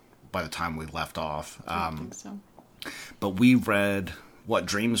by the time we left off. I don't think so. But we read What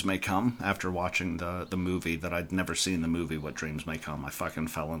Dreams May Come after watching the movie that I'd never seen the movie What Dreams May Come. I fucking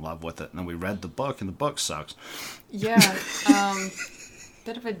fell in love with it. And then we read the book, and the book sucks. Yeah.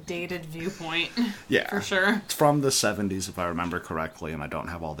 Bit of a dated viewpoint. Yeah. For sure. It's from the 70s, if I remember correctly, and I don't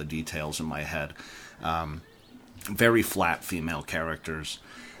have all the details in my head. Very flat female characters.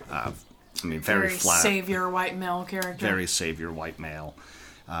 Very flat. Savior white male character. Very savior white male.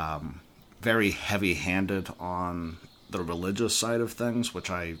 Very heavy-handed on the religious side of things,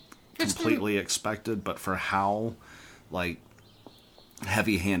 which I completely expected, but for how, like,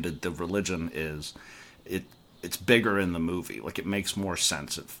 heavy-handed the religion is, it's bigger in the movie. Like, it makes more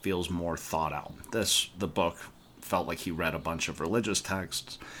sense. It feels more thought out. The book felt like he read a bunch of religious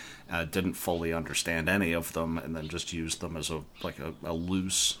texts, didn't fully understand any of them, and then just used them as a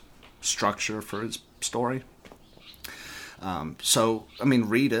loose structure for his story. So, I mean,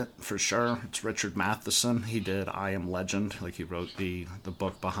 read it, for sure. It's Richard Matheson. He did I Am Legend. Like, he wrote the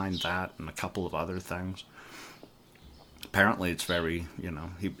book behind that and a couple of other things. Apparently, it's very,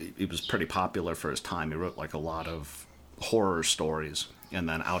 he was pretty popular for his time. He wrote, like, a lot of horror stories, and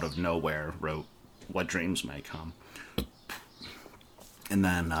then out of nowhere wrote What Dreams May Come. And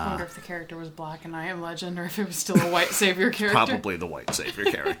then... I wonder if the character was black in I Am Legend, or if it was still a white savior character. Probably the white savior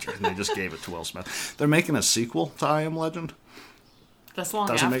character, and they just gave it to Will Smith. They're making a sequel to I Am Legend. That's long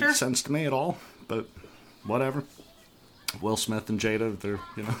Doesn't after? make sense to me at all, but whatever. Will Smith and Jada, they're,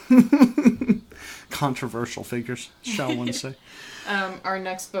 controversial figures, shall one say. Our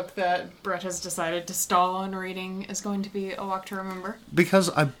next book that Brett has decided to stall on reading is going to be A Walk to Remember. Because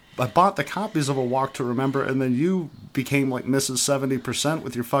I bought the copies of A Walk to Remember, and then you became like Mrs. 70%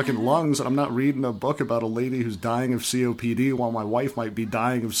 with your fucking lungs, and I'm not reading a book about a lady who's dying of COPD while my wife might be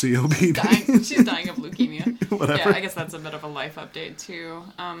dying of COPD. She's dying of leukemia. Whatever. Yeah, I guess that's a bit of a life update, too.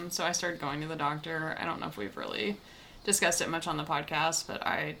 So I started going to the doctor. I don't know if we've really discussed it much on the podcast, but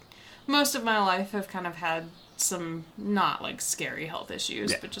most of my life have kind of had some, not like scary health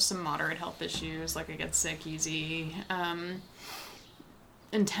issues, but just some moderate health issues. Like I get sick easy.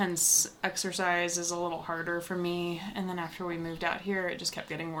 intense exercise is a little harder for me. And then after we moved out here, it just kept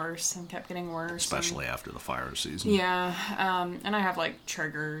getting worse and kept getting worse. Especially after the fire season. Yeah. And I have like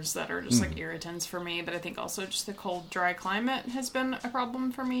triggers that are just like irritants for me. But I think also just the cold, dry climate has been a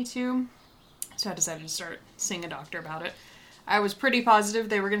problem for me too. So I decided to start seeing a doctor about it. I was pretty positive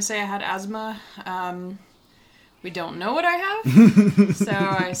they were going to say I had asthma. We don't know what I have. So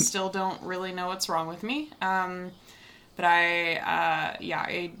I still don't really know what's wrong with me. But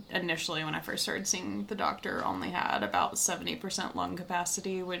I initially, when I first started seeing the doctor, only had about 70% lung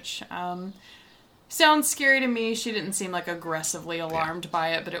capacity, which sounds scary to me. She didn't seem like aggressively alarmed by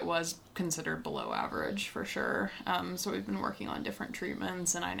it, but it was considered below average for sure. So we've been working on different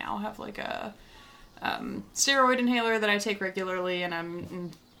treatments, and I now have like a steroid inhaler that I take regularly, and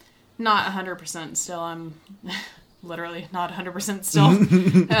I'm not 100% still. I'm literally not 100% still.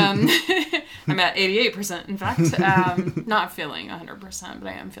 I'm at 88%, in fact. Not feeling 100%, but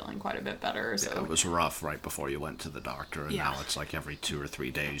I am feeling quite a bit better. So. Yeah, it was rough right before you went to the doctor, and now it's like every 2 or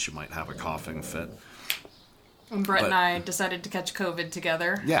 3 days you might have a coughing fit. And Brett and I decided to catch COVID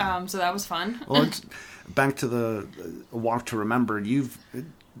together. Yeah. So that was fun. Well, it's back to the Walk to Remember.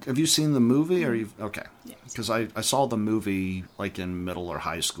 Have you seen the movie? Or okay? Because I saw the movie like in middle or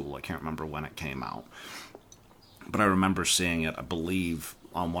high school. I can't remember when it came out, but I remember seeing it, I believe,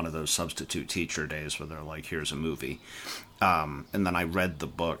 on one of those substitute teacher days where they're like, here's a movie. And then I read the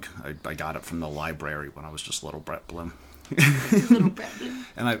book. I got it from the library when I was just little Brett Bloom. And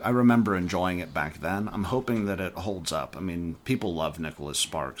I remember enjoying it back then. I'm hoping that it holds up. I mean, people love Nicholas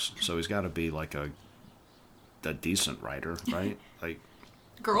Sparks, so he's got to be like a decent writer, right? Like,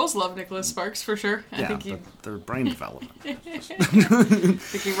 girls love Nicholas Sparks for sure. I think their brain development. I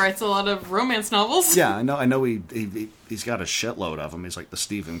think he writes a lot of romance novels. Yeah, I know he's got a shitload of them. He's like the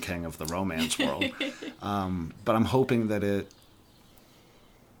Stephen King of the romance world. But I'm hoping that it,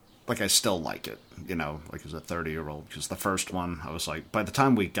 like, I still like it, like as a 30-year-old. Because the first one, I was like, by the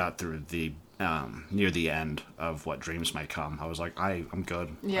time we got through the near the end of What Dreams May Come, I was like, I'm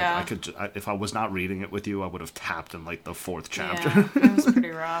good. Yeah. I could, if I was not reading it with you, I would have tapped in like the 4th chapter. Yeah, it was pretty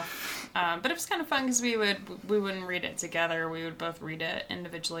rough. But it was kind of fun because we wouldn't read it together. We would both read it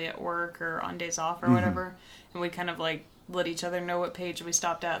individually at work or on days off or whatever. And we kind of like let each other know what page we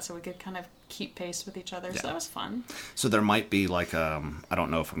stopped at so we could kind of keep pace with each other. Yeah. So that was fun. So there might be like I don't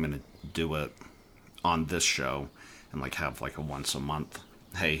know if I'm going to do it on this show and like have like a once a month,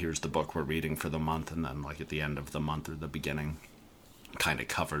 hey, here's the book we're reading for the month, and then like at the end of the month or the beginning kind of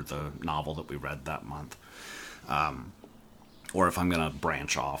cover the novel that we read that month. Or if I'm going to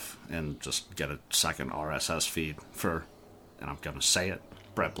branch off and just get a second RSS feed for, and I'm going to say it,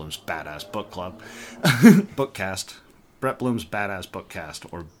 Brett Bloom's Badass Book Club, Bookcast, Brett Bloom's Badass Bookcast,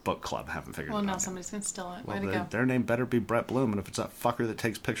 or Book Club. Haven't figured it out. Well, now somebody's going to steal it. Way to go. Their name better be Brett Bloom, and if it's that fucker that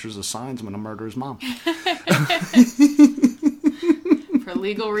takes pictures of signs, I'm going to murder his mom. For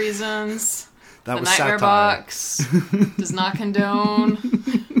legal reasons. That the was Nightmare satire. Box does not condone,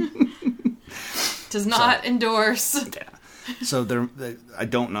 does not endorse. Yeah. So I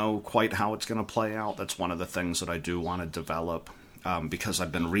don't know quite how it's going to play out. That's one of the things that I do want to develop because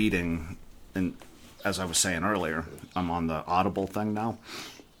I've been reading, and as I was saying earlier, I'm on the Audible thing now.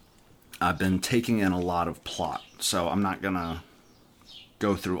 I've been taking in a lot of plot, so I'm not going to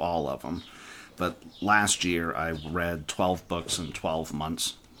go through all of them. But last year I read 12 books in 12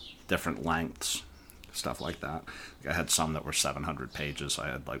 months, different lengths, stuff like that. I had some that were 700 pages. I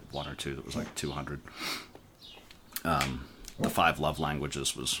had like one or two that was like 200. The 5 Love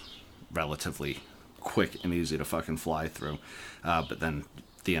Languages was relatively quick and easy to fucking fly through. But then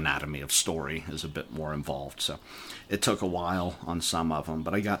The Anatomy of Story is a bit more involved. So it took a while on some of them,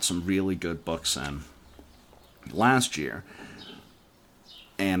 but I got some really good books in last year.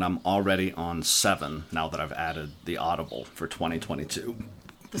 And I'm already on 7 now that I've added the Audible for 2022.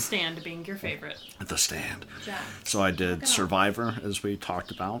 The Stand being your favorite. The Stand. Yeah. So I did Survivor, as we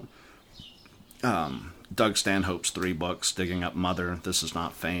talked about. Doug Stanhope's 3 books, Digging Up Mother, This Is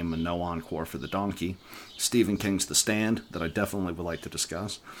Not Fame, and No Encore for the Donkey. Stephen King's The Stand, that I definitely would like to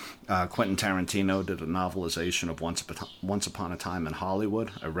discuss. Quentin Tarantino did a novelization of Once Upon a Time in Hollywood.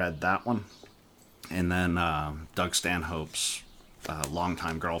 I read that one. And then Doug Stanhope's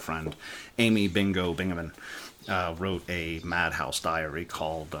longtime girlfriend, Amy Bingo Bingaman, wrote a Madhouse diary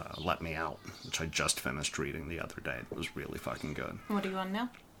called Let Me Out, which I just finished reading the other day. It was really fucking good. What are you on now?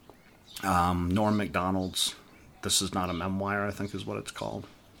 Norm Macdonald's This Is Not a Memoir, I think is what it's called.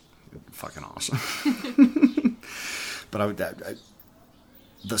 Fucking awesome. But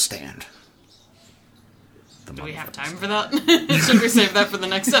The Stand. Do we have time for that? Should we save that for the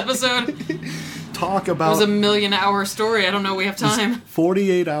next episode? talk It about... was a 1,000,000-hour story. I don't know we have time.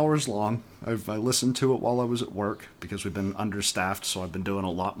 48 hours long. I listened to it while I was at work because we've been understaffed, so I've been doing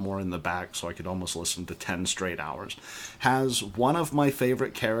a lot more in the back, so I could almost listen to 10 straight hours. Has one of my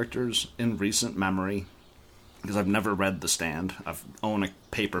favorite characters in recent memory, because I've never read The Stand. I've owned a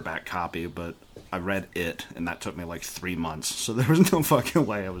paperback copy, but I read it, and that took me like 3 months, so there was no fucking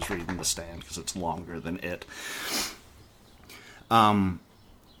way I was reading The Stand, because it's longer than it.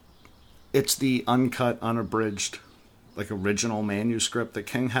 It's the uncut, unabridged, like, original manuscript that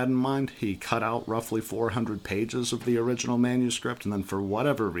King had in mind. He cut out roughly 400 pages of the original manuscript, and then for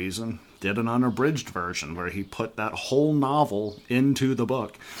whatever reason did an unabridged version where he put that whole novel into the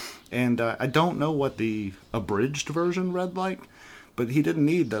book. And I don't know what the abridged version read like, but he didn't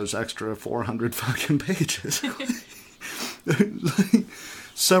need those extra 400 fucking pages.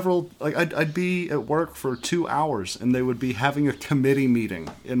 I'd be at work for 2 hours, and they would be having a committee meeting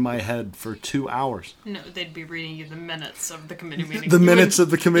in my head for 2 hours. No, they'd be reading you the minutes of the committee meeting. The minutes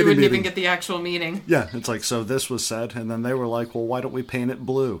of the committee meeting. You wouldn't even get the actual meeting. Yeah, it's like, so this was said, and then they were like, well, why don't we paint it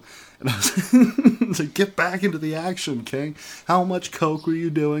blue? And I was like, get back into the action, King. How much coke were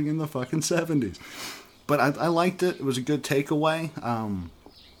you doing in the fucking 70s? But I liked it. It was a good takeaway.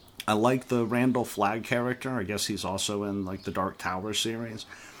 I like the Randall Flagg character. I guess he's also in, like, the Dark Tower series.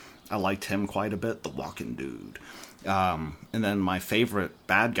 I liked him quite a bit, the walking dude. And then my favorite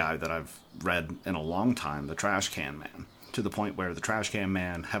bad guy that I've read in a long time, the Trash Can Man. To the point where the Trash Can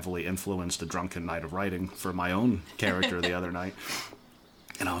Man heavily influenced a drunken night of writing for my own character the other night.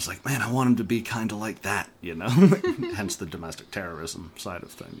 And I was like, man, I want him to be kind of like that, you know? Hence the domestic terrorism side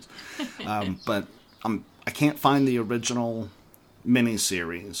of things. But I can't find the original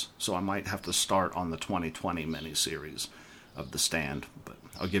miniseries, so I might have to start on the 2020 miniseries of The Stand. But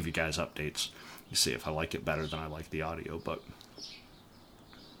I'll give you guys updates. You see if I like it better than I like the audiobook.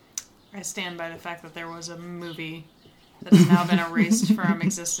 I stand by the fact that there was a movie that has now been erased from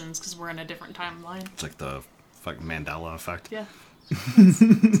existence because we're in a different timeline. It's like the fucking Mandela effect. Yeah. That's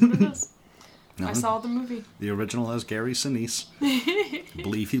what it is. No, I saw the movie. The original has Gary Sinise. I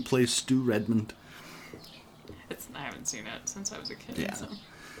believe he plays Stu Redmond. I haven't seen it since I was a kid. Yeah. So.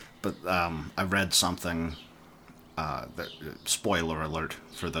 But I read something, spoiler alert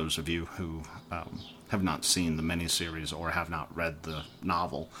for those of you who have not seen the miniseries or have not read the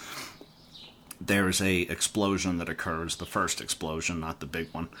novel. There's a explosion that occurs, the first explosion, not the big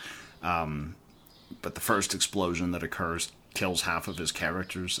one. But the first explosion that occurs kills half of his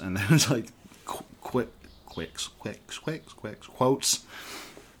characters, and there's like quotes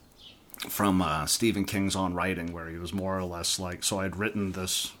from Stephen King's On Writing, where he was more or less like, so I'd written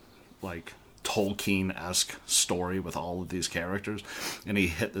this like Tolkien-esque story with all of these characters, and he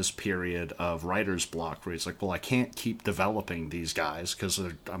hit this period of writer's block where he's like, well, I can't keep developing these guys because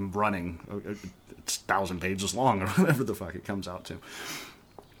I'm running, it's 1,000 pages long or whatever the fuck it comes out to.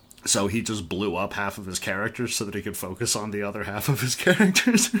 So he just blew up half of his characters so that he could focus on the other half of his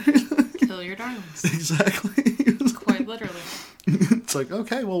characters. Kill your darlings. Exactly. Quite literally. It's like,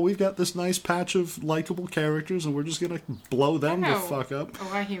 okay, well, we've got this nice patch of likable characters, and we're just going to blow them the fuck up.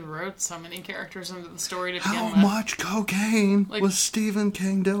 Why he wrote so many characters into the story to begin How with. much cocaine was Stephen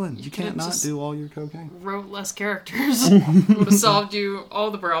King doing? You can't not just do all your cocaine. Wrote less characters. Would have solved you all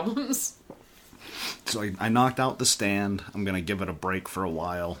the problems. So I knocked out The Stand. I'm going to give it a break for a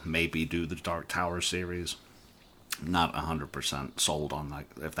while. Maybe do the Dark Tower series. Not 100% sold on that,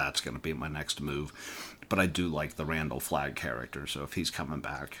 if that's going to be my next move. But I do like the Randall Flagg character, so if he's coming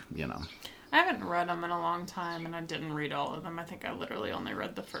back, you know. I haven't read them in a long time, and I didn't read all of them. I think I literally only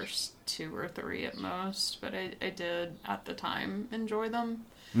read the first 2 or 3 at most, but I did, at the time, enjoy them.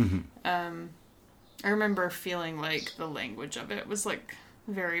 Mm-hmm. I remember feeling like the language of it was, like,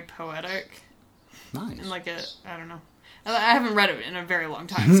 very poetic. Nice. And, like, I don't know. I haven't read it in a very long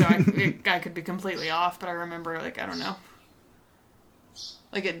time, so I could be completely off, but I remember, like, I don't know.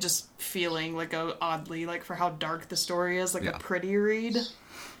 Like, it just feeling, like, oddly, like, for how dark the story is, like a pretty read.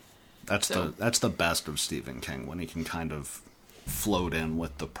 That's the best of Stephen King, when he can kind of float in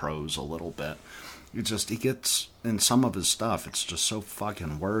with the prose a little bit. He gets, in some of his stuff, it's just so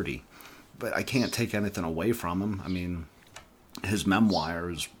fucking wordy. But I can't take anything away from him. I mean, his memoir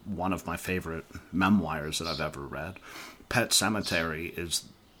is one of my favorite memoirs that I've ever read. Pet Sematary is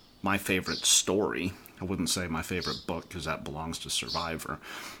my favorite story. I wouldn't say my favorite book, because that belongs to Survivor.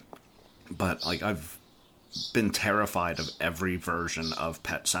 But, like, I've been terrified of every version of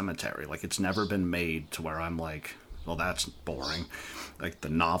Pet Sematary. Like, it's never been made to where I'm like, well, that's boring. Like, the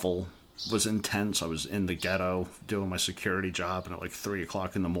novel was intense. I was in the ghetto doing my security job, and at like 3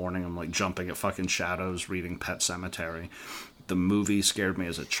 o'clock in the morning, I'm like jumping at fucking shadows reading Pet Sematary. The movie scared me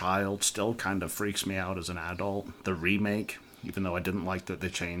as a child, still kind of freaks me out as an adult. The remake, even though I didn't like that they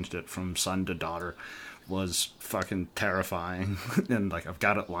changed it from son to daughter, was fucking terrifying. And like I've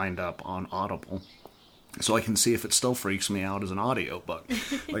got it lined up on Audible, so I can see if it still freaks me out as an audiobook.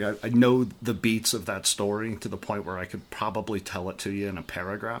 Like I know the beats of that story to the point where I could probably tell it to you in a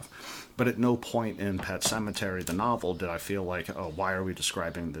paragraph. But at no point in Pet Sematary, the novel, did I feel like, oh, why are we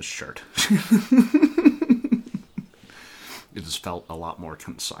describing this shirt? It just felt a lot more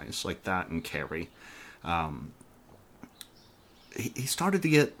concise, like that and Carrie. He started to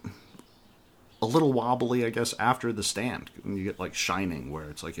get a little wobbly, I guess, after The Stand. When you get like Shining, where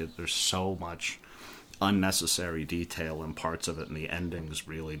it's like there's so much unnecessary detail in parts of it, and the ending's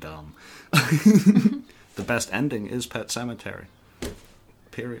really dumb. The best ending is Pet Sematary.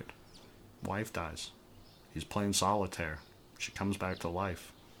 Period. Wife dies. He's playing solitaire. She comes back to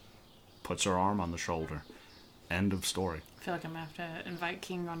life. Puts her arm on the shoulder. End of story. I feel like I'm going to have to invite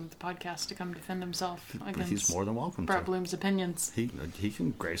King on the podcast to come defend himself against He's more than welcome Brett to. Bloom's opinions. He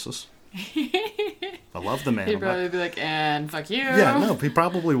can grace us. I love the man. He'd probably be like, and fuck you. Yeah, no, he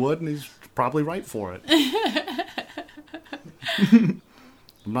probably would, and he's probably right for it.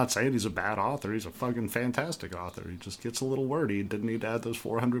 I'm not saying he's a bad author. He's a fucking fantastic author. He just gets a little wordy. He didn't need to add those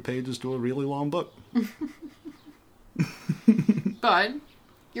 400 pages to a really long book. But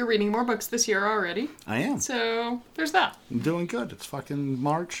you're reading more books this year already. I am. So there's that. I'm doing good. It's fucking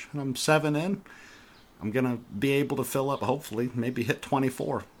March, and I'm 7 in. I'm going to be able to fill up, hopefully, maybe hit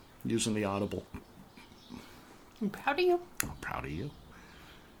 24 using the Audible. I'm proud of you. I'm proud of you.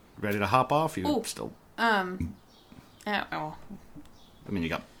 Ready to hop off? You still... Yeah, well... I mean, you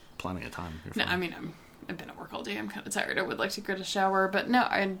got plenty of time. No, I mean, I've been at work all day. I'm kind of tired. I would like to get a shower. But no,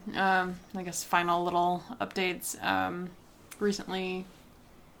 I guess final little updates. Recently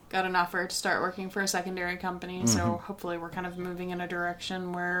got an offer to start working for a secondary company. Mm-hmm. So hopefully we're kind of moving in a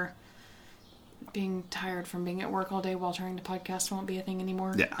direction where being tired from being at work all day while trying to podcast won't be a thing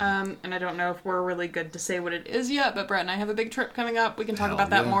anymore. Yeah. And I don't know if we're really good to say what it is yet, but Brett and I have a big trip coming up. We can talk about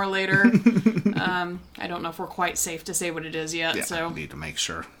that more later. I don't know if we're quite safe to say what it is yet. Yeah, so I need to make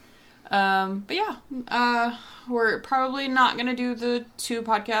sure. But yeah, we're probably not going to do the 2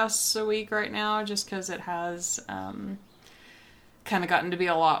 podcasts a week right now just because it has kind of gotten to be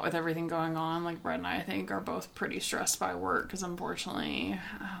a lot with everything going on. Like Brett and I think, are both pretty stressed by work because unfortunately...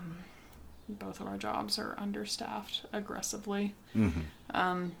 both of our jobs are understaffed aggressively.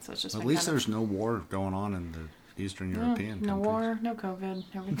 Mm-hmm. So it's just at least there's no war going on in the Eastern European countries. No war, no COVID,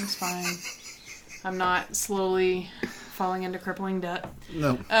 everything's fine. I'm not slowly falling into crippling debt.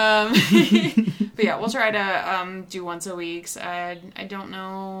 No. But yeah, we'll try to do once a week. I don't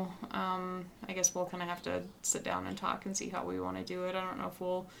know. I guess we'll kind of have to sit down and talk and see how we want to do it. I don't know if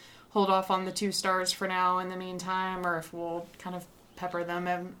we'll hold off on the 2 stars for now in the meantime, or if we'll kind of pepper them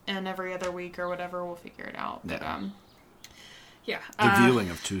in every other week or whatever. We'll figure it out. But, yeah. The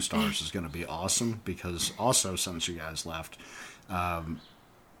viewing of 2 stars is going to be awesome because also since you guys left,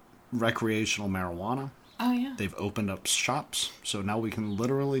 recreational marijuana. Oh, yeah. They've opened up shops. So now we can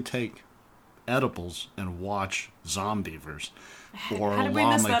literally take edibles and watch Zombievers or How did we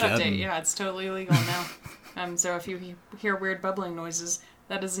miss that Llamageddon. update? Yeah, it's totally legal now. So if you hear weird bubbling noises,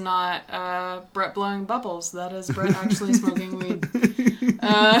 that is not Brett blowing bubbles. That is Brett actually smoking weed.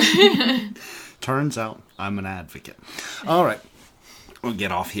 Turns out I'm an advocate. All right. We'll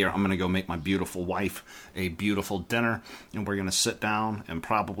get off here. I'm going to go make my beautiful wife a beautiful dinner, and we're going to sit down and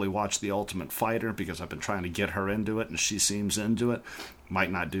probably watch The Ultimate Fighter because I've been trying to get her into it, and she seems into it.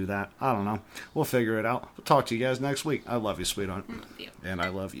 Might not do that. I don't know. We'll figure it out. We'll talk to you guys next week. I love you, sweetheart. Love you. And I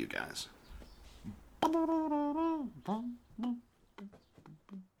love you guys.